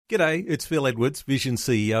G'day, it's Phil Edwards, Vision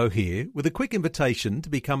CEO here, with a quick invitation to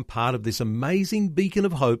become part of this amazing beacon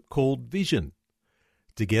of hope called Vision.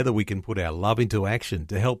 Together we can put our love into action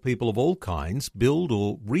to help people of all kinds build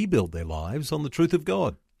or rebuild their lives on the truth of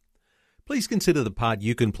God. Please consider the part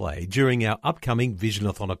you can play during our upcoming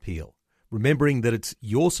Visionathon appeal, remembering that it's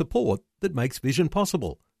your support that makes Vision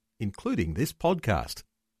possible, including this podcast.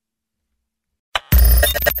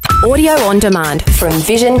 Audio on demand from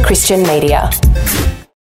Vision Christian Media.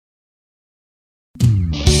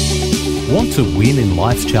 Want to win in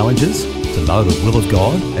life's challenges? To know the will of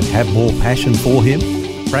God and have more passion for Him?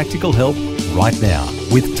 Practical help right now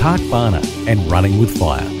with Tak Bhana and Running with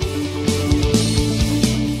Fire.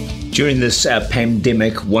 During this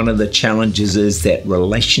pandemic, one of the challenges is that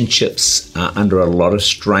relationships are under a lot of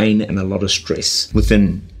strain and a lot of stress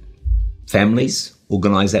within families,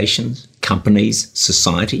 organizations, companies,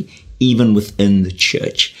 society, even within the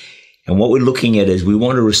church. And what we're looking at is we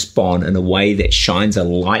want to respond in a way that shines a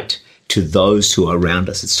light to those who are around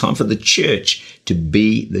us. It's time for the church to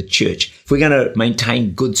be the church. If we're going to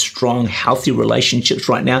maintain good, strong, healthy relationships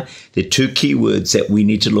right now, there are two key words that we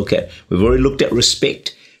need to look at. We've already looked at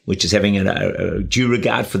respect, which is having a due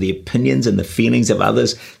regard for the opinions and the feelings of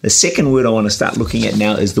others. The second word I want to start looking at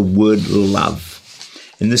now is the word love.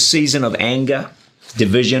 In this season of anger,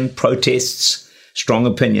 division, protests, strong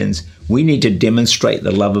opinions, we need to demonstrate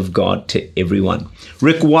the love of God to everyone.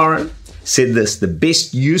 Rick Warren said this: the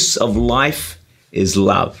best use of life is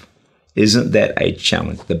love. Isn't that a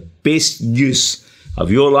challenge? The best use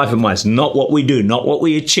of your life and mine is not what we do, not what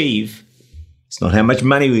we achieve. It's not how much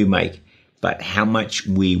money we make, but how much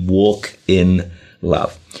we walk in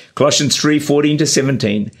love. Colossians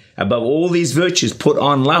 3:14-17, above all these virtues, put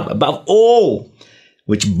on love, above all,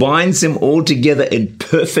 which binds them all together in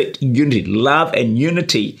perfect unity. Love and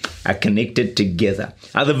unity are connected together.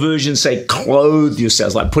 Other versions say clothe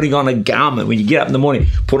yourselves, like putting on a garment. When you get up in the morning,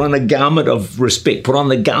 put on a garment of respect, put on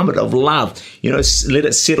the garment of love. Let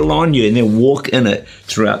it settle on you and then walk in it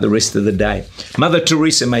throughout the rest of the day. Mother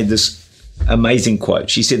Teresa made this amazing quote.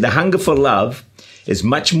 She said, the hunger for love is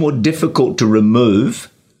much more difficult to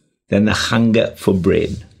remove than the hunger for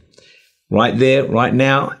bread. Right there, right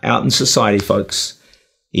now, out in society, folks,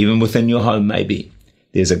 even within your home maybe,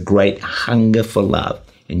 there's a great hunger for love.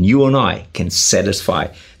 And you and I can satisfy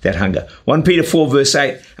that hunger. 1 Peter 4 verse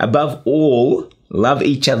 8, above all, love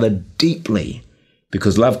each other deeply,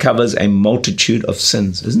 because love covers a multitude of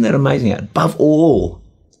sins. Isn't that amazing? Above all,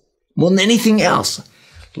 more than anything else,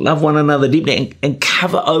 love one another deeply and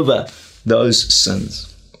cover over those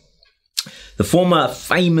sins. The former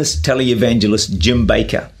famous televangelist Jim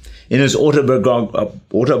Bakker, in his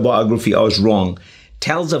autobiography, I Was Wrong,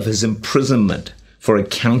 tells of his imprisonment for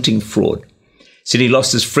accounting fraud. Said he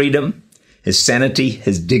lost his freedom, his sanity,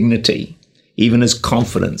 his dignity, even his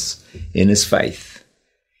confidence in his faith.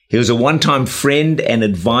 He was a one-time friend and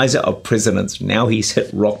advisor of presidents. Now he's hit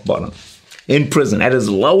rock bottom. In prison, at his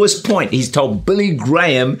lowest point, he's told Billy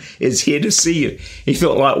Graham is here to see you. He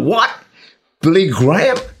thought, like, what? Billy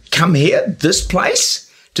Graham? Come here, this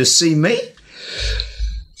place, to see me?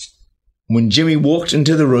 When Jimmy walked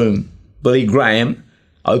into the room, Billy Graham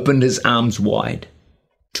opened his arms wide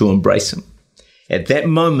to embrace him. At that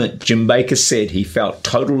moment, Jim Bakker said he felt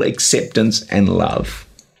total acceptance and love.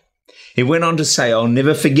 He went on to say, I'll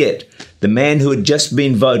never forget the man who had just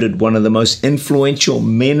been voted one of the most influential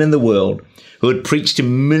men in the world, who had preached to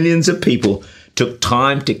millions of people, took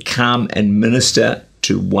time to come and minister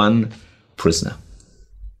to one prisoner.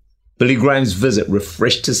 Billy Graham's visit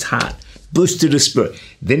refreshed his heart, boosted his spirit.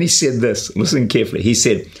 Then he said this, listen carefully. He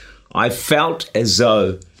said, I felt as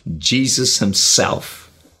though Jesus himself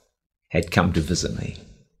had come to visit me.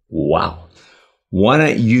 Wow. Why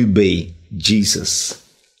don't you be Jesus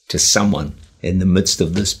to someone in the midst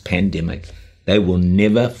of this pandemic? They will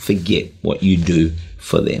never forget what you do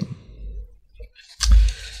for them.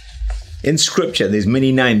 In Scripture, there's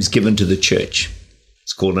many names given to the church.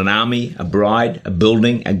 It's called an army, a bride, a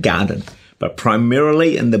building, a garden. But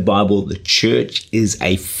primarily in the Bible, the church is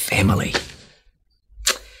a family.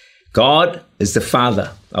 God is the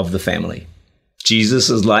father of the family. Jesus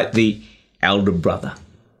is like the elder brother.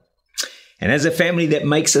 And as a family, that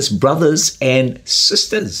makes us brothers and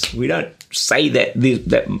sisters. We don't say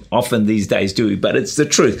that often these days, do we? But it's the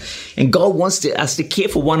truth. And God wants us to care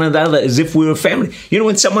for one another as if we were a family.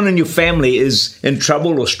 When someone in your family is in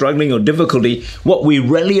trouble or struggling or difficulty, what we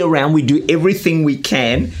rally around, we do everything we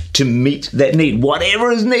can to meet that need.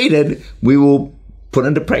 Whatever is needed, we will put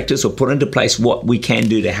into practice or put into place what we can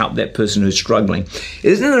do to help that person who's struggling.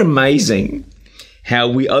 Isn't it amazing how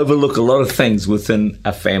we overlook a lot of things within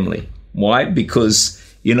a family? Why? Because,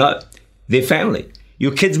 they're family.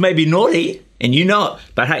 Your kids may be naughty and you know it,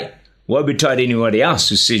 but hey, won't be told anybody else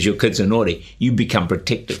who says your kids are naughty. You become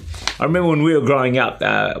protective. I remember when we were growing up,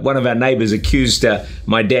 one of our neighbours accused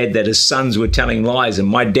my dad that his sons were telling lies, and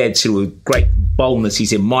my dad said with great boldness, he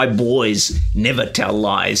said, "My boys never tell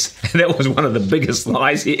lies." And that was one of the biggest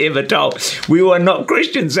lies he ever told. We were not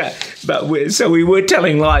Christians, so we were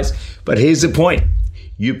telling lies. But here's the point.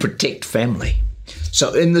 You protect family.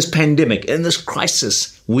 So in this pandemic, in this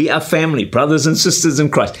crisis, we are family, brothers and sisters in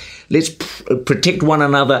Christ. Let's protect one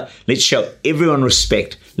another. Let's show everyone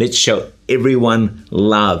respect. Let's show everyone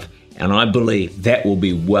love. And I believe that will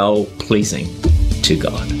be well-pleasing to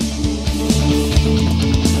God.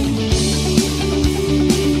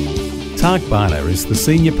 Tak Bhana is the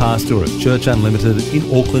Senior Pastor of Church Unlimited in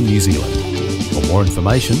Auckland, New Zealand. For more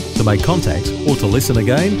information, to make contact or to listen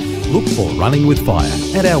again, look for Running with Fire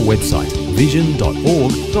at our website,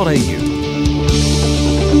 vision.org.au.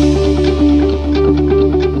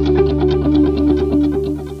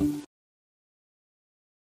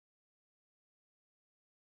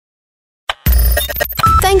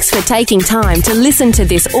 Thanks for taking time to listen to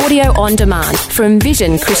this audio on demand from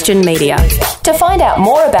Vision Christian Media. To find out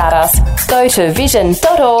more about us, go to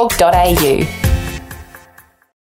vision.org.au.